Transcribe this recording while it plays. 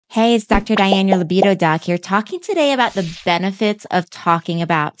Hey, it's Dr. Diane, your libido doc here, talking today about the benefits of talking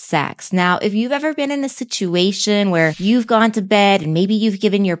about sex. Now, if you've ever been in a situation where you've gone to bed and maybe you've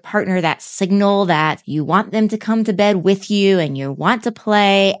given your partner that signal that you want them to come to bed with you and you want to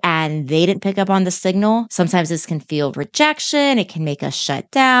play and they didn't pick up on the signal, sometimes this can feel rejection. It can make us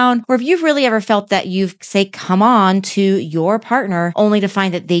shut down. Or if you've really ever felt that you've, say, come on to your partner only to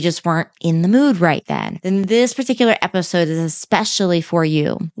find that they just weren't in the mood right then this particular episode is especially for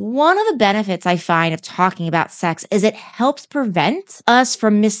you. One of the benefits I find of talking about sex is it helps prevent us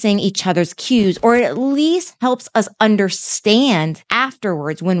from missing each other's cues, or it at least helps us understand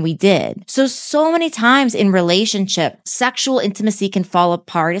afterwards when we did. So many times in relationship, sexual intimacy can fall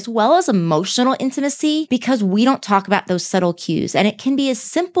apart as well as emotional intimacy because we don't talk about those subtle cues. And it can be as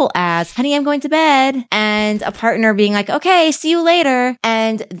simple as, honey, I'm going to bed, and a partner being like, okay, see you later.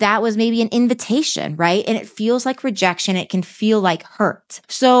 And that was maybe an invitation, right? And it feels like rejection. It can feel like hurt.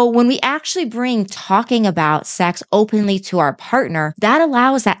 So when we actually bring talking about sex openly to our partner, that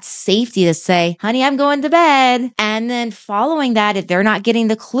allows that safety to say, honey, I'm going to bed. And then following that, if they're not getting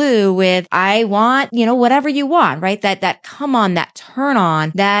the clue with, I want, whatever you want, right? That come on, that turn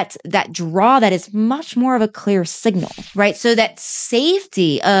on, that draw, that is much more of a clear signal, right? So that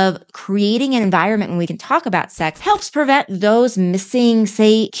safety of creating an environment when we can talk about sex helps prevent those missing,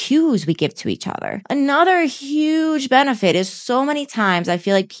 say, cues we give to each other. Another huge benefit is so many times I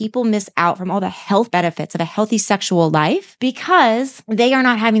feel like people miss out from all the health benefits of a healthy sexual life because they are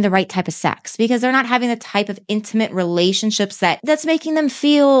not having the right type of sex, because they're not having the type of intimate relationships that's making them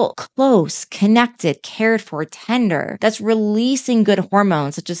feel close, connected, cared for, tender, that's releasing good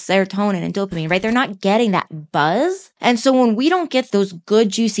hormones such as serotonin and dopamine, right? They're not getting that buzz. And so when we don't get those good,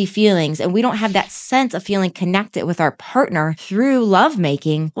 juicy feelings and we don't have that sense of feeling connected with our partner through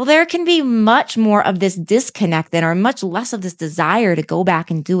lovemaking, well, there can be much more of this disconnect then, or much less of this desire to go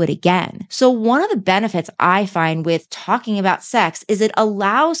back and do it again. So one of the benefits I find with talking about sex is it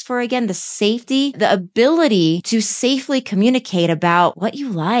allows for, again, the safety, the ability to safely communicate about what you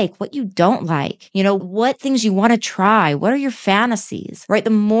like, what you don't like, what things you want to try, what are your fantasies, right?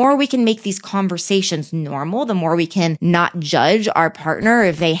 The more we can make these conversations normal, the more we can not judge our partner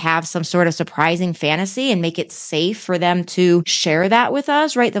if they have some sort of surprising fantasy and make it safe for them to share that with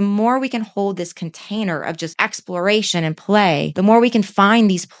us, right? The more we can hold this container of just exploration and play, the more we can find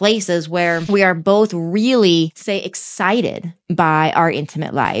these places where we are both really, say, excited by our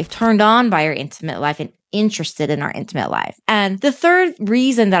intimate life, turned on by our intimate life, and interested in our intimate life. And the third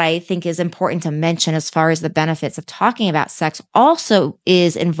reason that I think is important to mention as far as the benefits of talking about sex also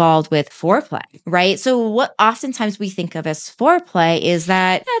is involved with foreplay, right? So what oftentimes we think of as foreplay is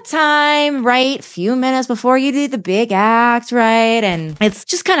that time, right? Few minutes before you do the big act, right? And it's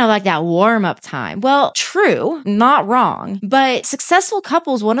just kind of like that warm up time. Well, true, not wrong, but successful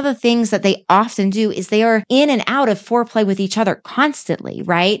couples, one of the things that they often do is they are in and out of foreplay with each other constantly,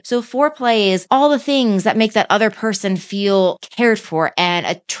 right? So foreplay is all the things that make that other person feel cared for and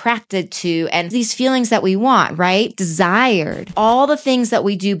attracted to, and these feelings that we want, right? Desired. All the things that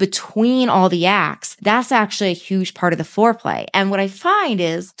we do between all the acts, that's actually a huge part of the foreplay. And what I find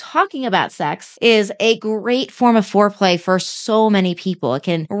is talking about sex is a great form of foreplay for so many people. It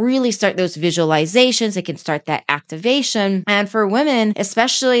can really start those visualizations. It can start that activation. And for women,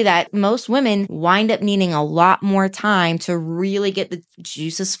 especially, that most women wind up needing a lot more time to really get the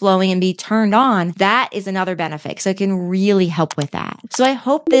juices flowing and be turned on. That is another benefit. So it can really help with that. So I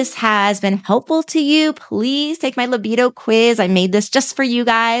hope this has been helpful to you. Please take my libido quiz. I made this just for you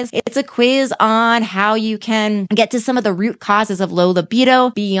guys. It's a quiz on how you can get to some of the root causes of low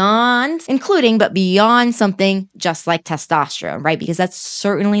libido beyond something just like testosterone, right? Because that's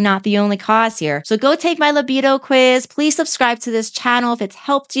certainly not the only cause here. So go take my libido quiz. Please subscribe to this channel if it's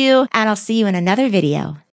helped you, and I'll see you in another video.